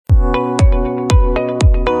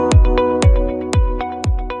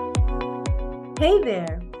Hey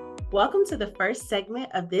there! Welcome to the first segment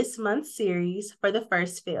of this month's series for the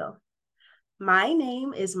first fill. My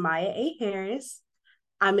name is Maya A. Harris.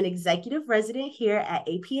 I'm an executive resident here at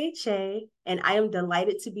APHA, and I am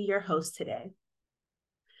delighted to be your host today.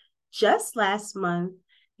 Just last month,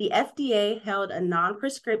 the FDA held a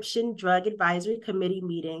non-prescription drug advisory committee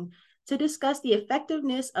meeting to discuss the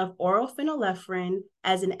effectiveness of oral phenylephrine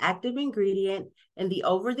as an active ingredient in the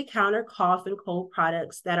over-the-counter cough and cold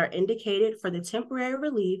products that are indicated for the temporary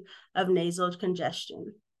relief of nasal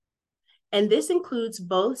congestion. And this includes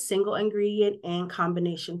both single ingredient and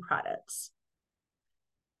combination products.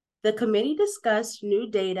 The committee discussed new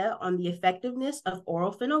data on the effectiveness of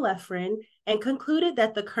oral phenylephrine and concluded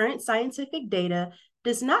that the current scientific data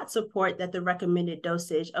does not support that the recommended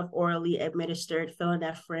dosage of orally administered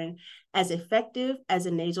phenylephrine as effective as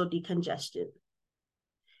a nasal decongestant.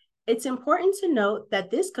 It's important to note that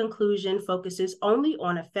this conclusion focuses only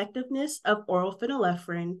on effectiveness of oral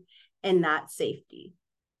phenylephrine and not safety.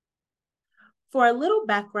 For a little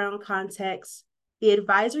background context, the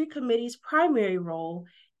advisory committee's primary role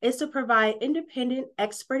is to provide independent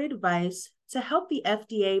expert advice to help the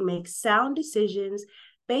FDA make sound decisions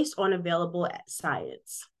based on available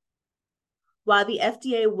science. While the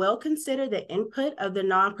FDA will consider the input of the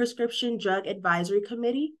non-prescription drug advisory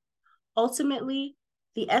committee, ultimately,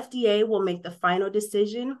 the FDA will make the final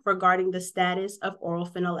decision regarding the status of oral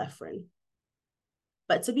phenylephrine.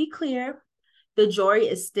 But to be clear, the jury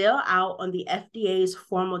is still out on the FDA's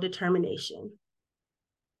formal determination.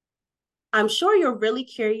 I'm sure you're really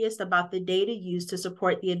curious about the data used to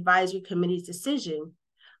support the advisory committee's decision,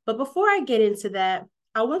 but before I get into that,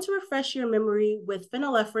 I want to refresh your memory with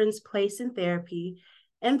phenylephrine's place in therapy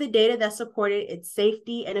and the data that supported its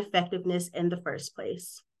safety and effectiveness in the first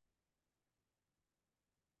place.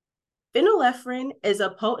 Phenylephrine is a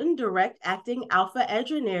potent direct-acting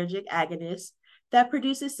alpha-adrenergic agonist that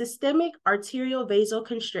produces systemic arterial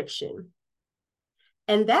vasoconstriction.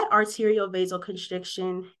 And that arterial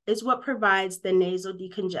vasoconstriction is what provides the nasal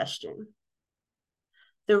decongestion.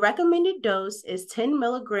 The recommended dose is 10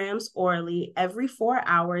 milligrams orally every 4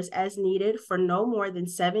 hours as needed for no more than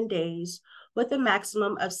 7 days, with a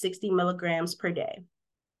maximum of 60 milligrams per day.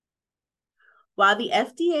 While the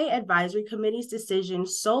FDA Advisory Committee's decision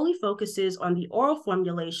solely focuses on the oral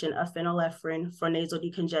formulation of phenylephrine for nasal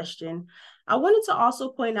decongestion, I wanted to also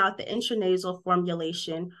point out the intranasal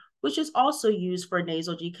formulation, which is also used for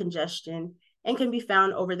nasal decongestion and can be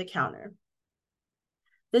found over the counter.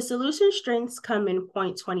 The solution strengths come in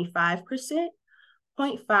 0.25%,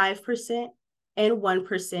 0.5%, and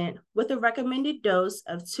 1%, with a recommended dose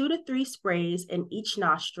of 2 to 3 sprays in each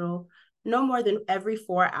nostril, no more than every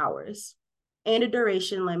 4 hours, and a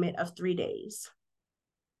duration limit of 3 days.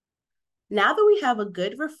 Now that we have a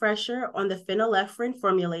good refresher on the phenylephrine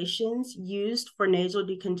formulations used for nasal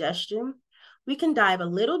decongestion, we can dive a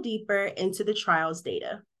little deeper into the trial's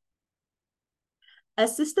data. A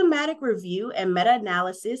systematic review and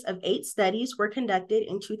meta-analysis of 8 studies were conducted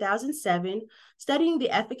in 2007, studying the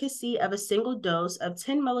efficacy of a single dose of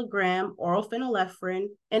 10 milligram oral phenylephrine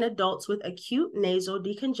in adults with acute nasal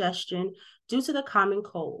decongestion due to the common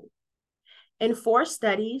cold. In 4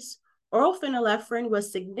 studies, oral phenylephrine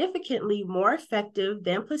was significantly more effective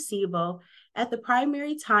than placebo at the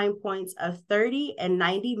primary time points of 30 and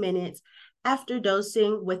 90 minutes after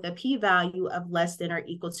dosing with a p-value of less than or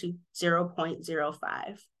equal to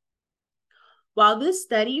 0.05. While this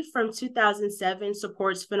study from 2007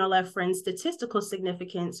 supports phenylephrine's statistical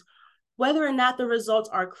significance, whether or not the results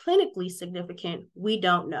are clinically significant, we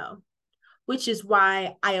don't know, which is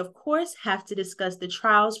why I, of course, have to discuss the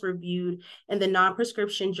trials reviewed in the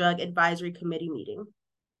non-prescription drug advisory committee meeting.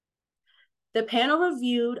 The panel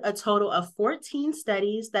reviewed a total of 14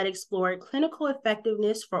 studies that explored clinical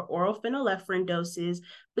effectiveness for oral phenylephrine doses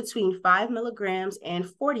between 5 milligrams and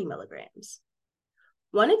 40 milligrams.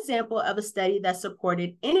 One example of a study that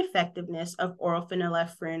supported ineffectiveness of oral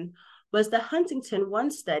phenylephrine was the Huntington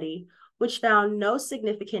 1 study, which found no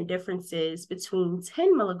significant differences between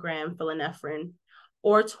 10 milligram phenylephrine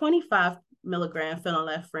or 25 milligram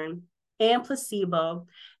phenylephrine and placebo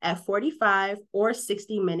at 45 or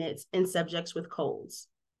 60 minutes in subjects with colds.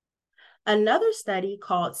 Another study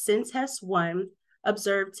called Syntest 1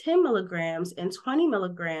 observed 10 milligrams and 20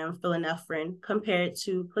 milligram phenylephrine compared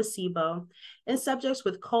to placebo in subjects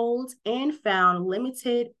with colds and found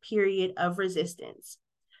limited period of resistance,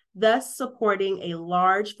 thus supporting a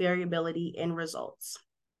large variability in results.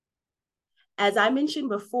 As I mentioned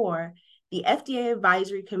before, the FDA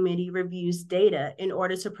Advisory Committee reviews data in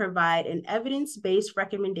order to provide an evidence-based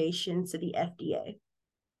recommendation to the FDA.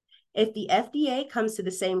 If the FDA comes to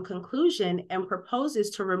the same conclusion and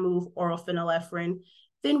proposes to remove oral phenylephrine,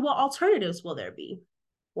 then what alternatives will there be?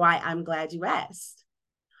 Why, I'm glad you asked.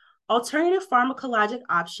 Alternative pharmacologic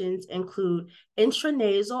options include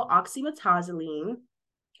intranasal oxymetazoline,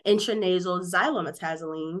 intranasal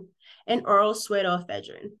xylometazoline, and oral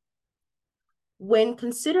pseudoephedrine. When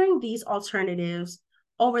considering these alternatives,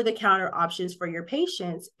 over-the-counter options for your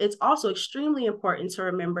patients, it's also extremely important to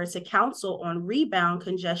remember to counsel on rebound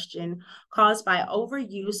congestion caused by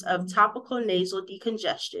overuse of topical nasal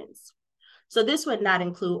decongestants. So this would not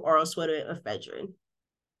include oral pseudoephedrine.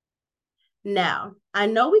 Now, I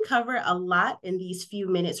know we cover a lot in these few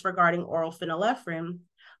minutes regarding oral phenylephrine,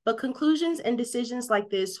 but conclusions and decisions like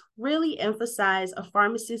this really emphasize a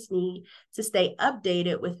pharmacist's need to stay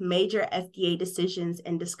updated with major FDA decisions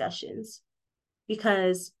and discussions,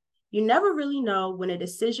 because you never really know when a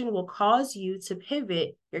decision will cause you to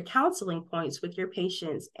pivot your counseling points with your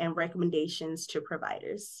patients and recommendations to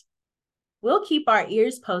providers. We'll keep our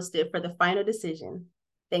ears posted for the final decision.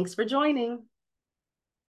 Thanks for joining.